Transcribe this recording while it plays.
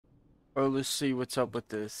Oh, let's see what's up with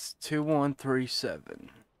this. 2137.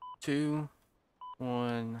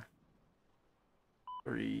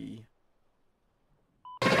 2137.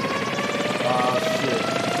 Oh shit.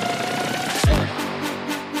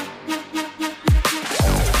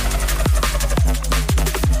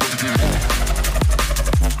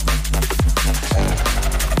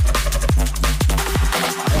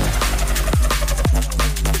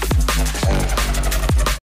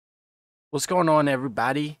 What's going on,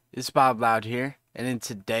 everybody? It's Bob Loud here, and in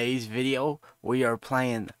today's video, we are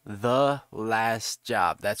playing The Last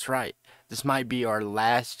Job. That's right. This might be our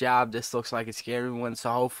last job. This looks like a scary one,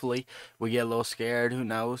 so hopefully we get a little scared. Who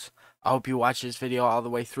knows? I hope you watch this video all the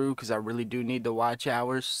way through, because I really do need the watch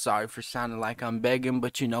hours. Sorry for sounding like I'm begging,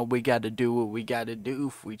 but you know we got to do what we got to do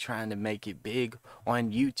if we trying to make it big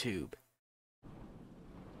on YouTube.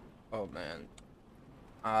 Oh, man.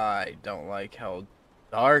 I don't like how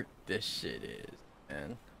dark this shit is,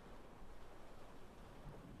 man.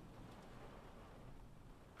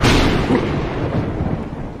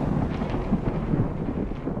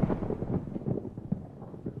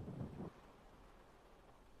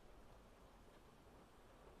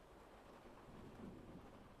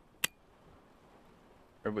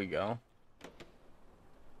 Here we go.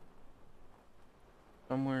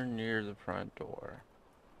 Somewhere near the front door.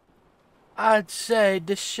 I'd say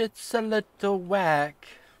this shit's a little whack.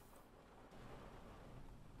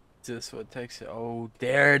 Is this what takes it? Oh,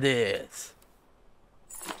 there it is.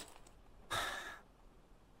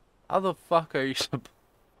 How the fuck are you supposed?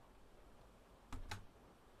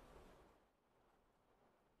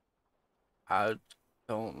 I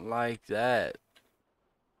don't like that.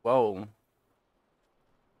 Whoa.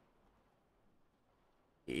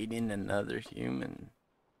 Eating another human.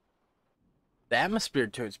 The atmosphere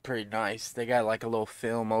to it's pretty nice. They got like a little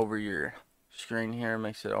film over your screen here.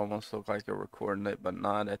 Makes it almost look like they're recording it, but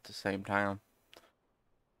not at the same time.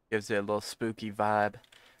 Gives it a little spooky vibe. A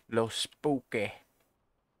little spooky.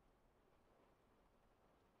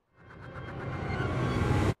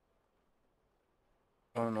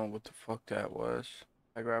 I don't know what the fuck that was.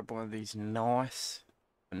 I grabbed one of these knives.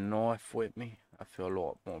 A knife with me. I feel a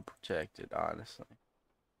lot more protected, honestly.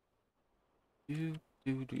 Do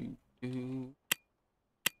do do do.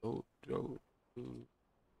 Oh, do, do.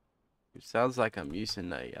 It sounds like I'm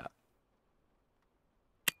using a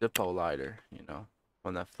Zippo lighter, you know,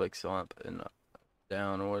 when that flicks up and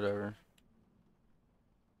down or whatever.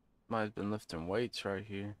 Might have been lifting weights right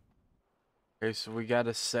here. Okay, so we got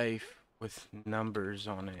a safe with numbers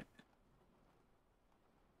on it.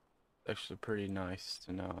 Actually pretty nice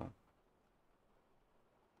to know.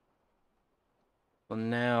 Well,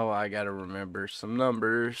 now I gotta remember some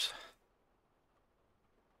numbers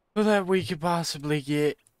so that we could possibly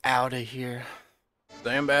get out of here.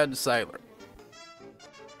 Stand bad the sailor.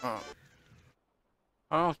 Oh.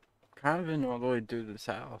 Oh, kind of been all the way through this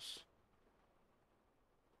house.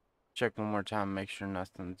 Check one more time, make sure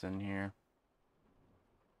nothing's in here.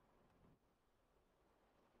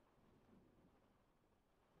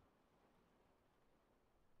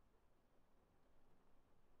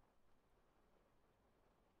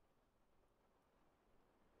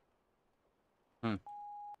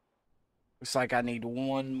 Looks like I need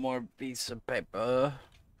one more piece of paper.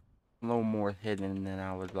 A little more hidden than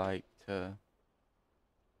I would like to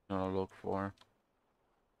look for.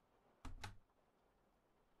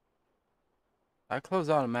 I close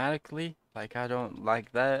automatically. Like, I don't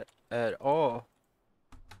like that at all.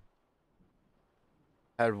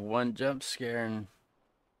 Had one jump scare and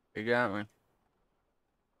it got me.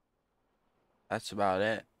 That's about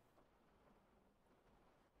it.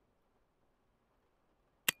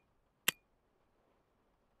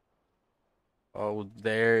 Oh,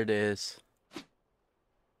 there it is.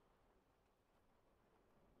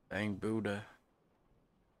 Dang Buddha.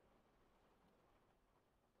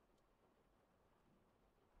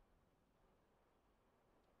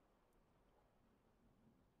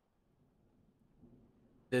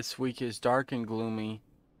 This week is dark and gloomy,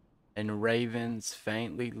 and ravens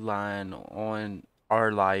faintly lying on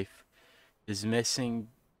our life is missing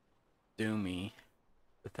Doomy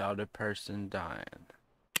without a person dying.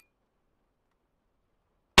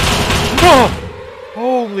 Oh!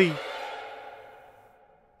 Holy!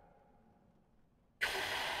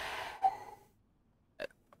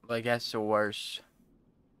 Like, that's the worst.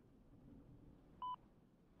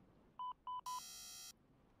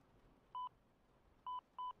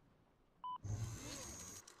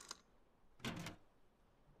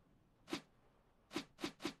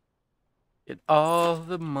 Get all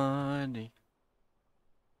the money.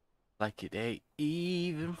 Like it ain't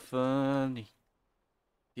even funny.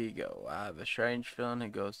 key go? I have a strange feeling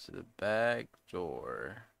it goes to the back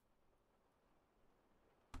door.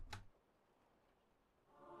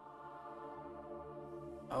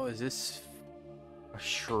 Oh, is this a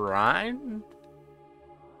shrine?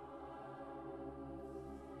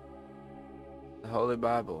 The Holy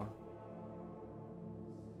Bible.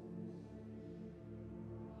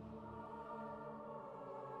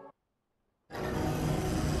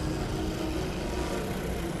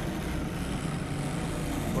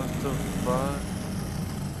 What the fuck?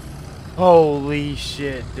 Holy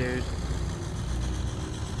shit, dude.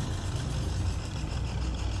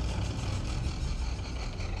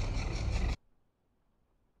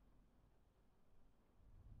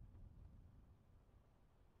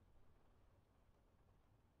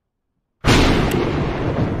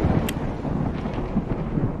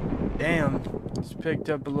 Damn, it's picked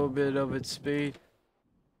up a little bit of its speed.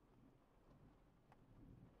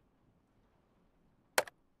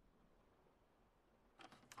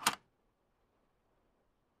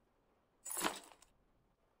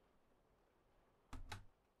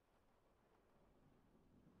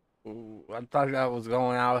 Ooh, I thought that was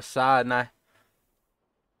going outside and I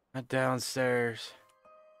went downstairs.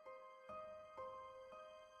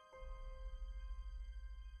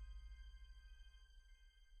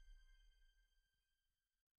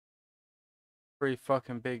 Pretty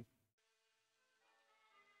fucking big.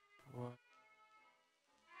 What?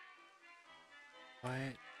 What?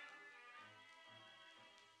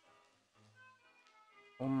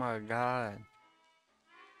 Oh my god.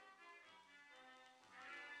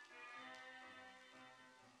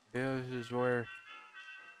 Yeah, this is where.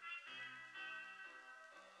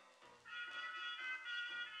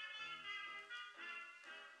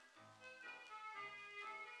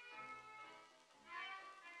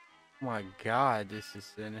 Oh my god, this is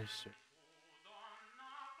sinister.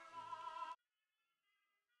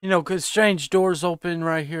 You know, because strange doors open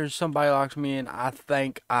right here. Somebody locks me in. I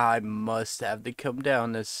think I must have to come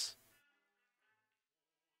down this.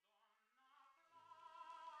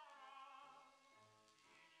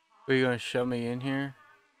 Are you going to shove me in here?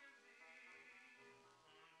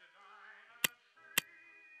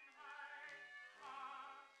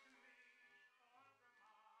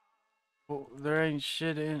 Well, there ain't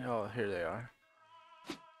shit in. Oh, here they are.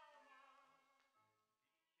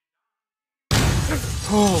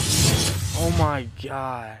 Oh my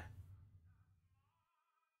god.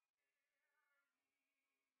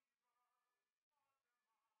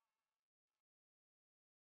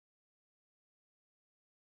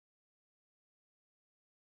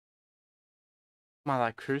 Am I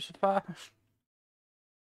like crucified?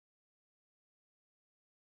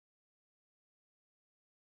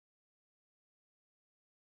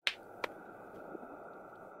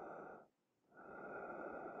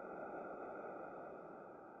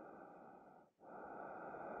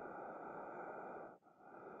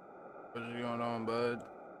 What's going on, bud?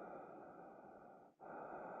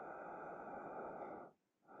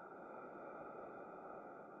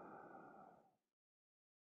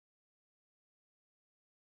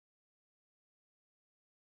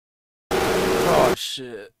 Oh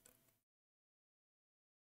shit.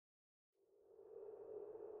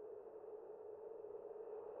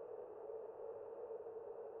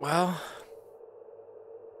 Well,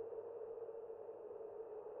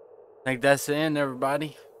 I think that's the end,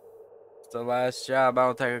 everybody. It's the last job. I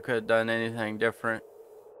don't think I could have done anything different.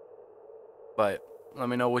 But let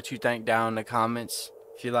me know what you think down in the comments.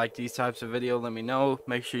 If you like these types of videos, let me know.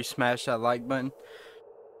 Make sure you smash that like button.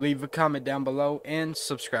 Leave a comment down below and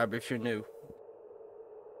subscribe if you're new.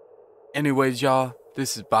 Anyways, y'all,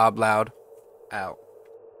 this is Bob Loud, out.